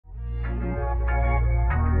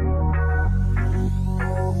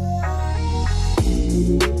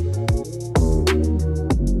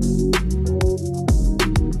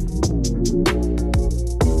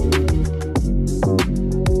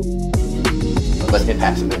let's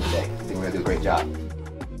impact something today. I think we're going to do a great job.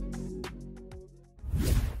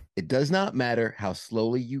 It does not matter how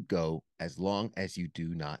slowly you go as long as you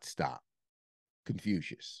do not stop.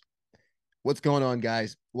 Confucius. What's going on,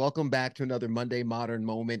 guys? Welcome back to another Monday Modern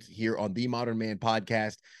Moment here on the Modern Man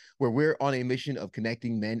podcast, where we're on a mission of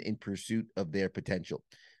connecting men in pursuit of their potential.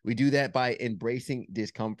 We do that by embracing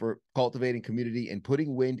discomfort, cultivating community, and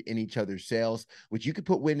putting wind in each other's sails, which you can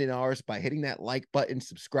put wind in ours by hitting that like button,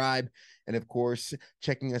 subscribe, and of course,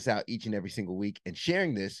 checking us out each and every single week and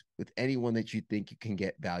sharing this with anyone that you think you can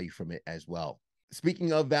get value from it as well.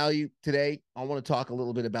 Speaking of value, today, I want to talk a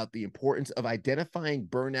little bit about the importance of identifying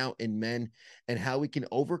burnout in men and how we can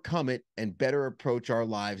overcome it and better approach our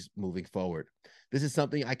lives moving forward. This is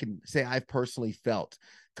something I can say I've personally felt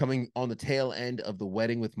coming on the tail end of the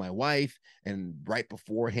wedding with my wife and right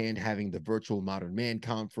beforehand having the virtual Modern Man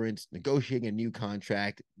conference, negotiating a new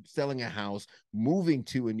contract, selling a house, moving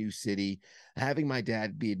to a new city, having my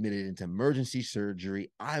dad be admitted into emergency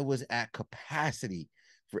surgery. I was at capacity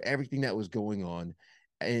for everything that was going on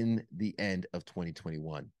in the end of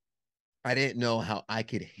 2021. I didn't know how I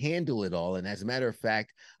could handle it all. And as a matter of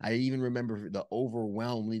fact, I even remember the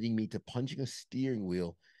overwhelm leading me to punching a steering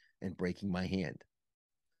wheel and breaking my hand.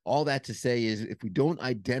 All that to say is if we don't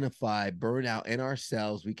identify burnout in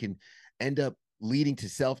ourselves, we can end up leading to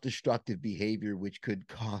self-destructive behavior, which could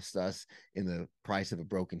cost us in the price of a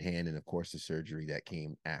broken hand and, of course, the surgery that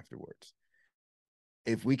came afterwards.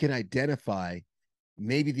 If we can identify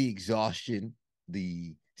maybe the exhaustion,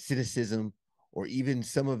 the cynicism, or even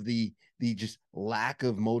some of the just lack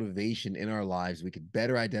of motivation in our lives, we could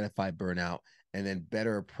better identify burnout and then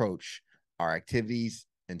better approach our activities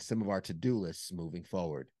and some of our to-do lists moving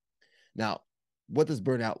forward. Now, what does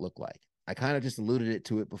burnout look like? I kind of just alluded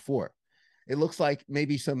to it before. It looks like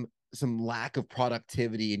maybe some lack of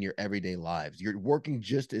productivity in your everyday lives. You're working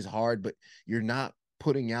just as hard, but you're not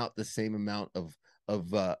putting out the same amount of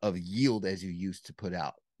yield as you used to put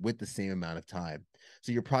out with the same amount of time.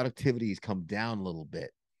 So your productivity has come down a little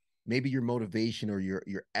bit. Maybe your motivation or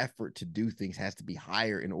your effort to do things has to be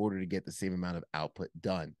higher in order to get the same amount of output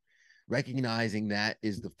done. Recognizing that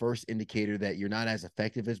is the first indicator that you're not as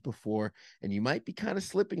effective as before, and you might be kind of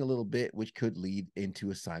slipping a little bit, which could lead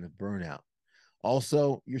into a sign of burnout.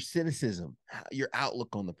 Also, your cynicism, your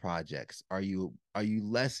outlook on the projects. Are you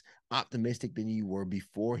less optimistic than you were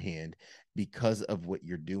beforehand because of what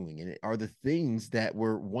you're doing? And are the things that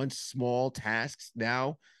were once small tasks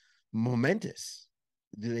now momentous?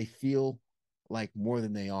 Do they feel like more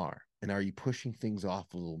than they are? And are you pushing things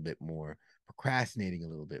off a little bit more, procrastinating a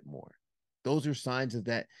little bit more? Those are signs of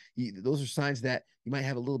that. Those are signs that you might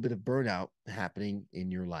have a little bit of burnout happening in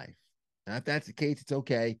your life. And if that's the case, it's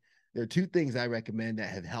okay. There are two things I recommend that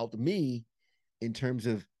have helped me in terms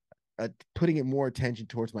of putting it more attention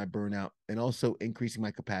towards my burnout and also increasing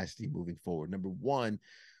my capacity moving forward. Number one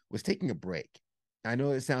was taking a break. I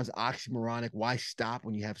know it sounds oxymoronic. Why stop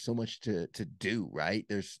when you have so much to do, right?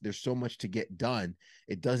 There's so much to get done.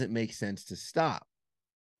 It doesn't make sense to stop.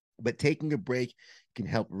 But taking a break can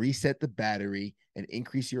help reset the battery and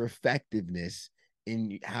increase your effectiveness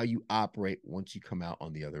in how you operate once you come out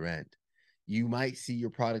on the other end. You might see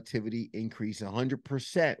your productivity increase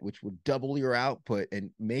 100%, which would double your output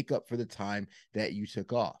and make up for the time that you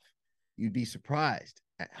took off. You'd be surprised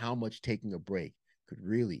at how much taking a break could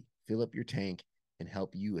really fill up your tank and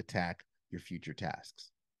help you attack your future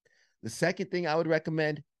tasks. The second thing I would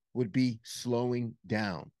recommend would be slowing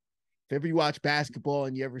down. If ever you watch basketball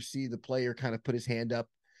and you ever see the player kind of put his hand up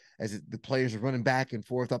as the players are running back and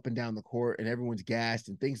forth up and down the court and everyone's gassed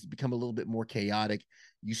and things become a little bit more chaotic,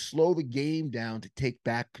 you slow the game down to take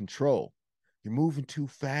back control. You're moving too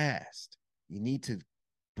fast. You need to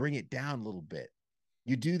bring it down a little bit.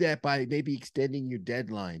 You do that by maybe extending your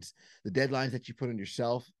deadlines, the deadlines that you put on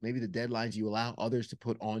yourself, maybe the deadlines you allow others to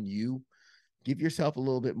put on you. Give yourself a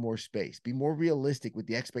little bit more space. Be more realistic with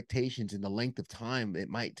the expectations and the length of time it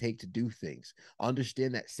might take to do things.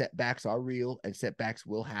 Understand that setbacks are real and setbacks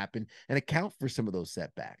will happen, and account for some of those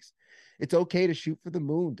setbacks. It's okay to shoot for the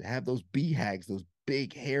moon, to have those BHAGs, those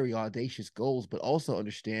big, hairy, audacious goals, but also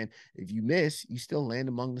understand if you miss, you still land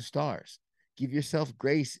among the stars. Give yourself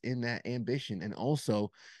grace in that ambition, and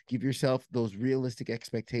also give yourself those realistic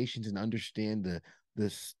expectations and understand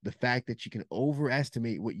the fact that you can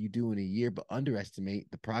overestimate what you do in a year, but underestimate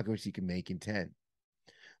the progress you can make in 10.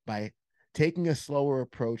 By taking a slower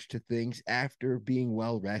approach to things after being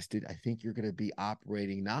well rested, I think you're going to be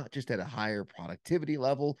operating not just at a higher productivity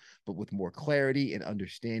level, but with more clarity and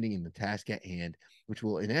understanding in the task at hand, which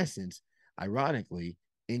will, in essence, ironically,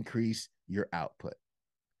 increase your output.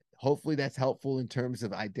 Hopefully that's helpful in terms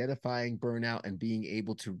of identifying burnout and being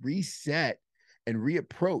able to reset and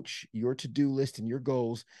reapproach your to-do list and your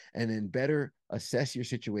goals, and then better assess your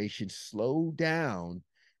situation, slow down,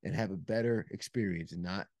 and have a better experience and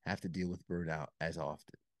not have to deal with burnout as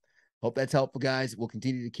often. Hope that's helpful, guys. We'll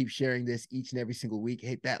continue to keep sharing this each and every single week.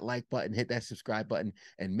 Hit that like button, hit that subscribe button,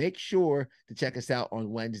 and make sure to check us out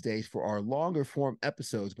on Wednesdays for our longer form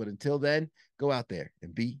episodes. But until then, go out there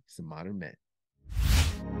and be some modern men.